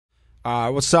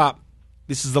What's up?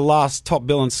 This is the last Top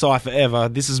Billin Cypher ever.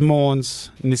 This is Maundz,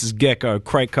 and this is Geko.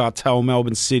 Crate Cartel,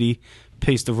 Melbourne City.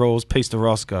 Peace to Rules, peace to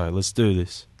Roscoe. Let's do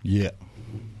this. Yeah.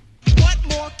 What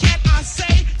more can I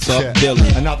say? Top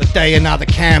Billin. Another day, another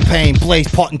campaign. Blaze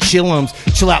pot and chillums.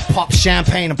 Chill out, pop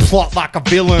champagne and plot like a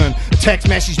villain. Text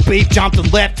message beep, jumped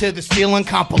and leapt to the ceiling.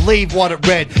 Can't believe what it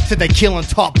read. Said they killing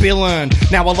Top Billin.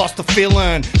 Now I lost the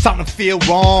feeling. Something feel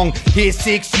wrong. Here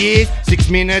 6 years, 6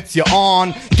 minutes, you're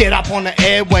on. Get up on the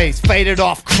airways, faded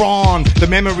off cron. The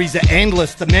memories are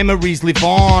endless, the memories live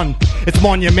on. It's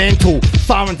monumental,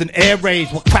 sirens and air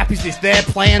raids. What crap is this they're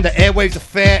playing? The airwaves are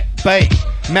fair bait.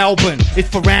 Melbourne, it's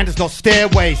verandas, not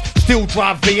stairways. Still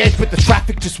drive V8, but the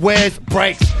traffic just wears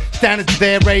brakes. Standards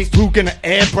there raised, who gonna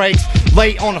air brakes?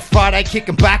 Late on a Friday,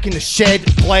 kicking back in the shed,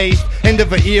 blazed. End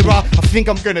of an era, I think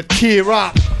I'm gonna tear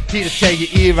up. Here to tear your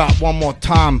ear up one more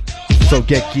time, so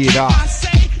get geared up.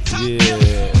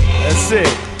 Yeah, that's it.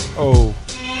 Oh,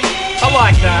 I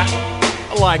like that.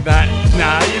 I like that.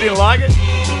 Nah, you didn't like it?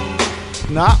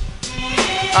 nah.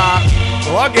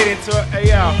 Well, I'll get into it. Hey,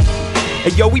 yo. Hey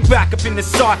yo, we back up in the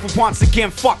cypher once again,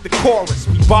 fuck the chorus.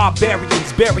 We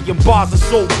barbarians, burying bars of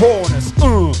soul rawness.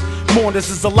 Maundz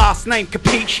is the last name,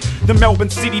 capiche? The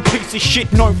Melbourne City piece of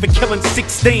shit known for killing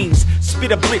 16s.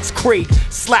 Spit a blitzkrieg,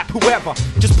 slap whoever.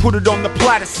 Just put it on the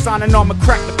platter, son, and I'ma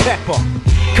crack the pepper.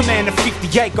 Commander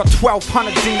 58, got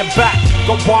 1200s in the back.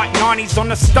 Got white 90s on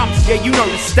the stumps, yeah, you know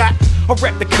the stat. I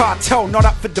rep the cartel, not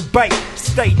up for debate.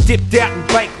 Stay dipped out and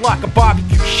baked like a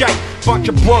barbecue shake. Bunch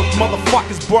of broke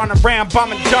motherfuckers running around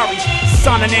bumming durries.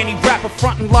 Son and any rapper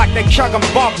frontin' like they chugging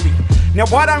bubbly. Now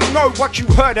I don't know what you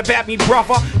heard about me,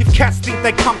 brother. If cats think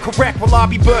they come correct, well I'll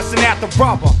be bursting out the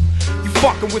rubber. You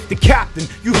fucking with the captain.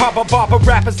 You hubba bubba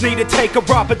rappers need to take a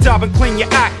rubber dub and clean your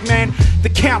act, man. The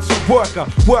council worker,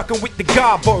 working with the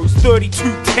garbos.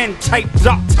 3210 taped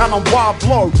up, telling wild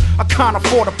blow. I can't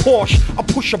afford a Porsche, I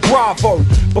push a Bravo.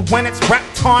 But when it's rap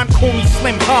time, call me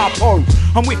Slim Harpo.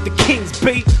 I'm with the King's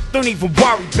beat, don't even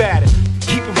worry about it.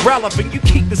 Keep it relevant, you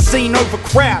keep the scene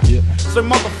overcrowded. Yeah. So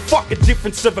motherfucker,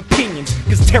 difference of opinions.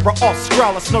 Cause Terra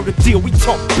Australis know the deal, we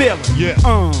Top Billin. Yeah.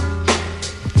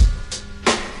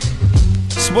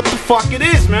 So what the fuck it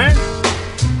is, man?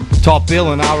 Top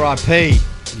Billin, R.I.P.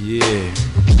 Yeah.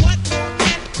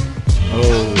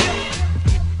 Oh.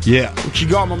 Yeah. What you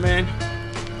got, my man?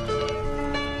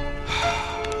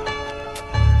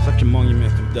 Such a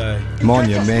monumental day.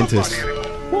 Monumentous.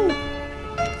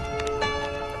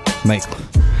 Mate.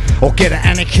 Or get an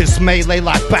anarchist melee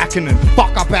like backing and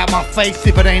fuck up out my face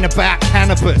if it ain't about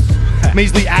cannabis.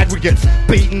 Measly aggregates,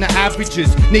 beating the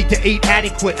averages. Need to eat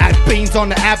adequate, add beans on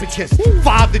the abacus.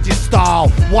 Father just style,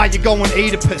 why you going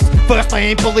Oedipus? First I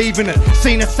ain't believing it,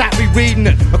 seen a sat rereading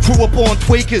it. A crew of born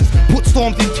tweakers, put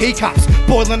storms in teacups.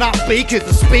 Boiling up beakers,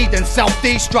 the speed and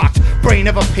self-destruct. Brain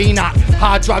of a peanut,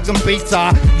 hard drugs and beats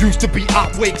are. Used to be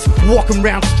up weeks, walking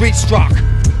round street struck.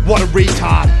 What a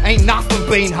retard, ain't nothing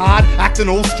been hard. Acting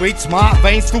all street smart,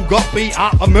 veins still got beat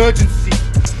up. Emergency,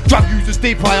 drug users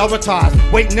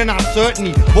deprioritized. Waiting in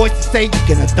uncertainty, voices say you're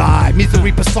gonna die.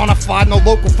 Misery personified, no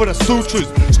local for the sutras.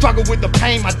 Struggle with the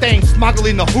pain, my dame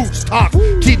smuggling the hooch tuck.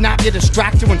 Kidnap you,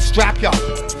 distract you and strap you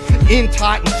in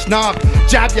tight and snug.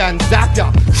 Jab ya and zap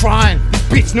ya, crying,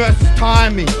 bitch nurse is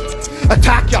tying me.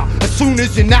 Attack ya as soon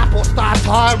as you nap or start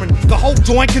tiring. The whole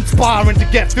joint conspiring to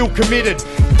get Phil committed.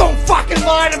 Don't fucking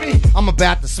lie to me, I'm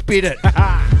about to spit it.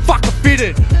 Fuck a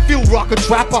fitted, Phil rock a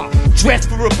trapper. Dressed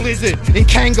for a blizzard in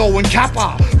Kango and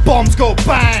Kappa. Bombs go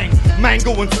bang,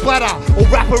 mango and splatter. Or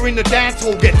rapper in the dance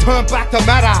hall get turned back to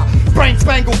matter. Brain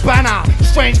spangled banner,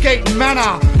 strange gate and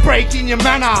manner. Break in your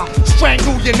manner,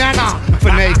 strangle your nana.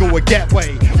 Finagle a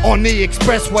getaway on the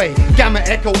expressway. Gamma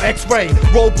echo x-ray,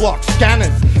 roadblock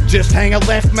scanners. Just hang a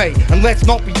left, mate, and let's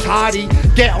not be tardy.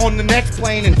 Get on the next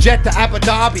plane and jet to Abu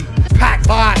Dhabi. Pack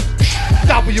light,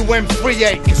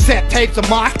 WM38, cassette tapes a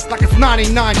mic like it's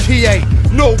 99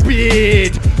 T8. No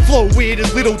beard, flow weird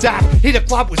as Little Dap. Hit a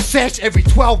club with Sesh every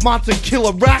 12 months and kill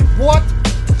a rat. What?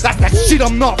 That's that shit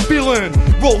I'm not feeling.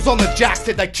 Rolls on the jack,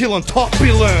 said they killing Top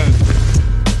Billin.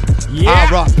 Yeah.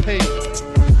 R.I.P.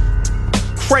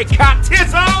 Crate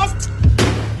Cartel.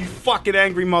 You fucking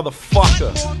angry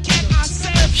motherfucker.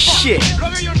 Shit.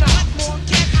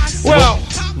 Well,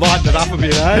 lighten it up a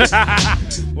bit, eh?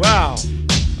 wow.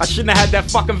 I shouldn't have had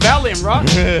that fucking vowel in, right?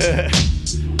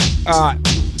 Alright.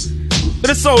 But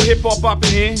it's so hip hop up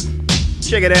in here.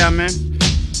 Check it out, man.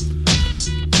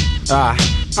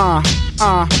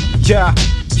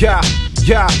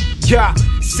 Yeah.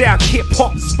 Sound hip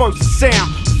hop is supposed to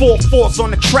sound. 4/4s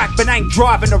on the track, but ain't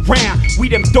driving around. We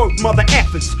them dope mother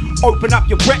effers. Open up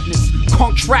your retinas.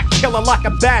 Contract killer like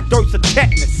a bad dose of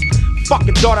tetanus. fuck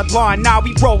a dotted line, now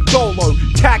we roll dolo.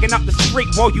 Tagging up the street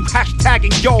while you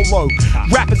hashtagging YOLO.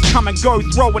 Rappers come and go,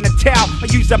 throwing a towel. I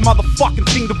use that motherfucking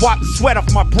thing to wipe the sweat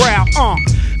off my brow.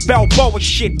 Balboa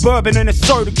shit, bourbon and a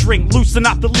soda drink. Loosen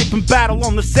up the lip and battle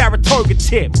on the Saratoga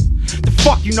tip. The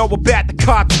fuck you know about the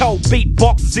cartel?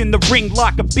 Beatboxers in the ring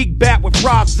like a big bat with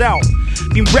Razel.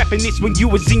 Been repping this when you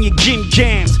was in your gym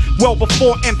jams, well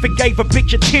before M forgave a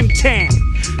bitch a Tim Tam.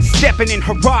 Stepping in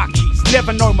hierarchies,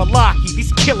 never know malarkey.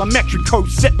 This killer Metrico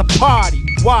set the party.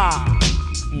 Wow.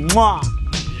 Mwah.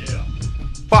 Yeah.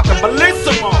 Fucking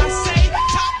bellissimo.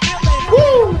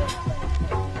 Woo.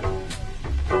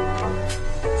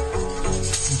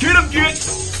 Get him, get.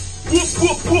 Whoop,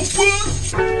 whoop, whoop, whoop.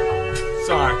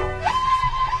 Sorry.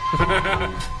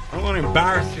 I don't want to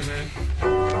embarrass you, man.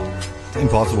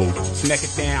 Impossible. Neck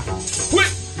it down.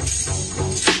 What?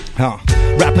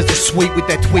 Rappers are sweet with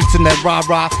their tweets and their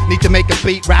rah-rah. Need to make a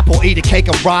beat, rap or eat a cake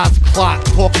of Raz Clark.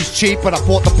 Talk is cheap, but I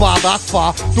bought the bar thus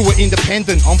far. Do it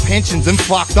independent, on pensions and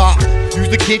fucked up. Use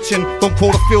the kitchen, don't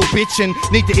call to feel bitchin'.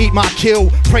 Need to eat my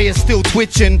kill, prayers still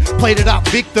twitching. Plated up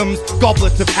victims,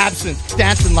 goblets of absence.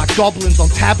 Dancing like goblins on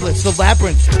tablets, the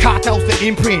labyrinth. Cartels the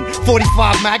imprint,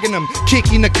 45 Magnum.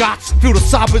 Kick in the guts, feel the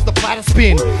sub as the platter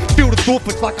spin. Feel the thought,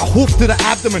 it's like a hoof to the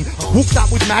abdomen. I hooked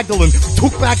up with Magdalene,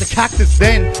 took back the cactus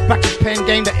then. Practice pen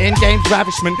game, the end game's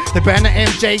ravishment. They ban the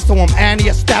MJ, so I'm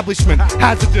anti-establishment.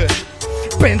 Hazardous.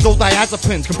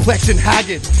 Benzodiazepines, complexion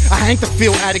haggard. I hang to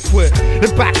feel adequate.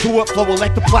 Then back to it, flow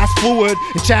electroplast fluid.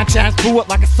 And chance through it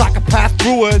like a psychopath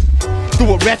druid.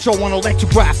 Do it retro on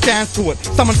electrograph, dance to it.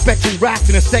 Summon spectrum rats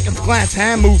in a second's glance,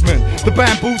 hand movement. The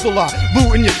bamboozler,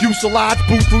 looting your fuselage.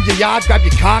 Boot through your yard, grab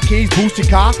your car keys, boost your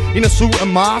car. In a suit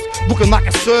and mask, looking like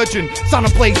a surgeon. Sun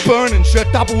and blaze burning,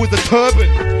 shirt double with a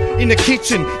turban. In the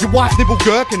kitchen, your wife nibble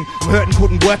gherkin. I'm hurting,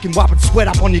 putting work in, wiping sweat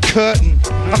up on your curtain.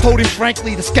 I told him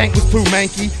frankly the skank was too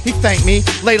manky. He thanked me,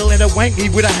 later let her wank me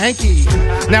with a hanky.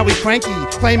 Now he cranky,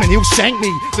 claiming he'll shank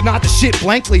me. Denied the shit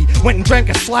blankly, went and drank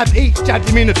a slab each. Jabbed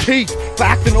him in the teeth, for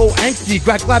acting all angsty.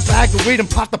 Grabbed glad bags of weed and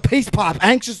puffed a peace pipe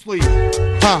anxiously.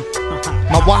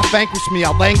 My wife vanquished me,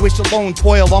 I languish alone,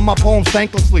 toil on my poems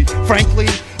thanklessly. Frankly,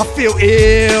 I feel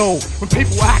ill when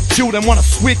people act chill and wanna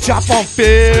switch up on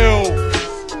feel.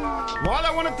 Why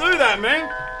they want to do that, man?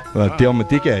 Deal, I'm a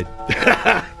dickhead.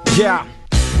 Yeah.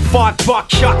 $5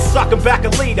 shots, sucking back a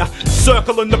liter.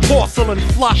 Circling the porcelain,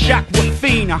 flush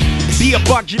aquafina. Beer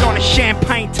budget on a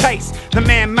champagne taste. The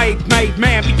man-made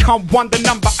man become wonder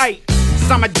number 8.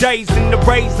 Summer days in the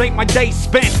rays ain't my days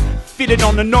spent. Fitted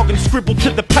on the noggin, scribbled to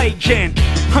the page end.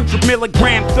 100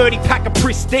 milligram, 30 pack of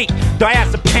Prestige.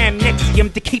 Diazepam,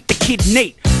 Nexium to keep the kid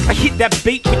neat. I hit that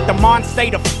beat with the mind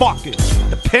state of fuckers.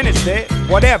 The pen is there,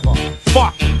 whatever,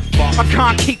 fuck it. I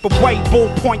can't keep away,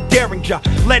 ballpoint Derringer.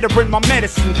 Letter in my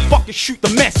medicine, fuckers shoot the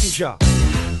messenger.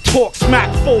 Talk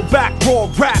smack, fall back, raw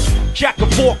rap.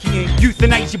 Jackovorkian,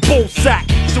 euthanasia ball sack.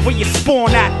 So where you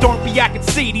spawn at, don't be acting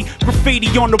seedy.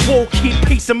 Graffiti on the wall, kid,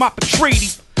 piece him up a treaty.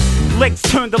 Legs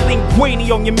turn the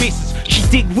linguini on your missus. She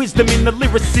dig wisdom in the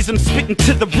lyricism, spitting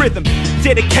to the rhythm.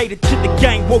 Dedicated to the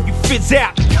game, while you fizz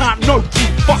out. You can't know you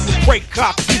fuck with great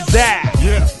cops, fizz out.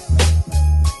 Yeah.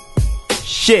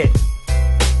 Shit.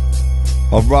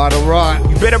 Alright.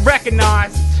 You better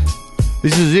recognize.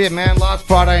 This is it, man. Last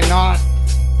Friday night.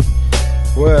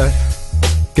 Word.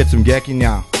 Get some Geki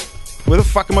now. Where the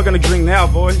fuck am I gonna drink now,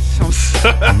 boys? I'm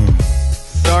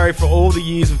sorry for all the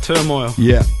years of turmoil.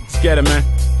 Yeah. Let's get it, man.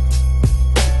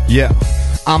 Yeah.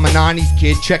 I'm a 90s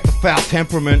kid, check the foul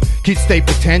temperament. Kids stay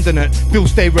pretending it, Phil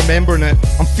stay remembering it.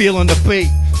 I'm feeling the beat,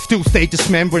 still stay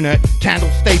dismembering it.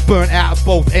 Candles stay burnt out at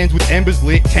both ends with embers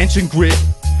lit. Tension grip,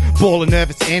 ball of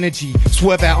nervous energy.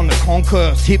 Swerve out on the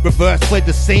concourse, hit reverse, fled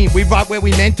the scene. We right where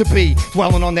we meant to be,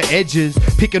 dwelling on the edges.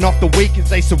 Picking off the weak as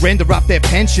they surrender up their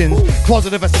pensions.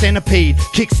 Closet of a centipede,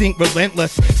 kick sink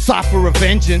relentless. Cypher of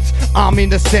vengeance, I'm in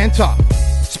the center.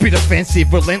 Spit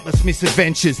offensive, relentless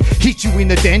misadventures. Hit you in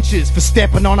the dentures for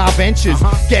stepping on our ventures.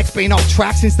 Gek's been off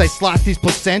track since they sliced his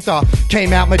placenta.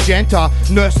 Came out magenta,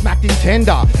 nurse smacked in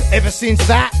tender. Ever since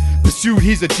that, pursued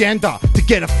his agenda to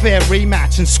get a fair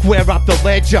rematch and square up the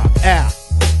ledger. Out.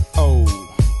 Oh.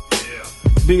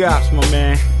 Yeah. Big ups, my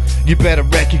man. You better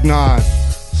recognize.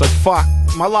 So fuck,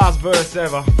 my last verse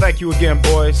ever. Thank you again,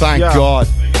 boys. Thank God.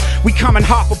 We coming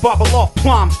half a bubble off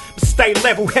plumb, but stay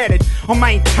level-headed. I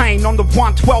maintain on the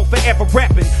 112 forever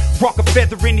reppin'. Rock a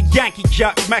feather in the Yankee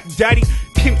Jack, Mac Daddy.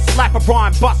 Pimp slap a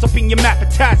rhyme, bust up in your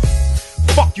Mapataz.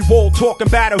 Fuck you all talking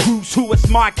about a who's who. It's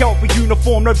Mike Alpha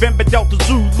uniform, November Delta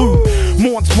Zulu.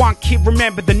 Maundz one kid,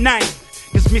 remember the name.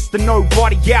 is Mr.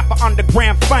 Nobody out for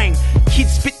underground fame.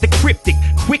 Kids spit the cryptic,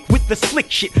 quick with the slick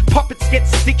shit. Puppets get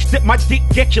stitched at my dick,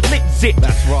 get your lip zipped.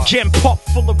 That's right. Gem pop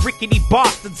full of rickety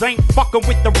bastards. Ain't fucking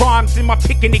with the rhymes in my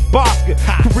picnic basket.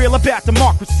 For real about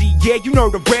democracy, yeah, you know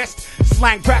the rest.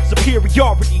 Slang rap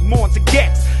superiority, Maundz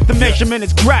Geko. The measurement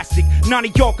is drastic, none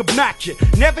of y'all can match it.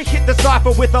 Never hit the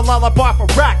cipher with a lullaby for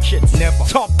ratchets. Never.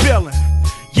 Top billin',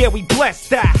 yeah, we blessed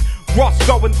that.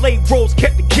 Roscoe and Lay Rose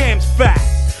kept the jams fat.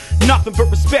 Nothing but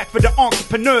respect for the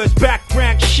entrepreneurs.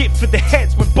 Background shit for the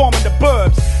heads when bombing the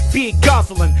burbs. Beer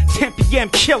guzzling, 10 p.m.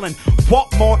 chillin'.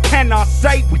 What more can I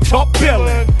say? We top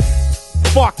billin'.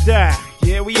 Fuck that,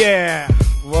 yeah we are.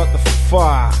 What the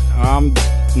fuck?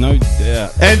 No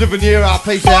doubt. End of an era.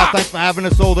 Peace out. Thanks for having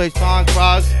us all these times,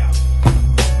 bros.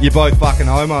 You're both fucking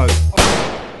homos.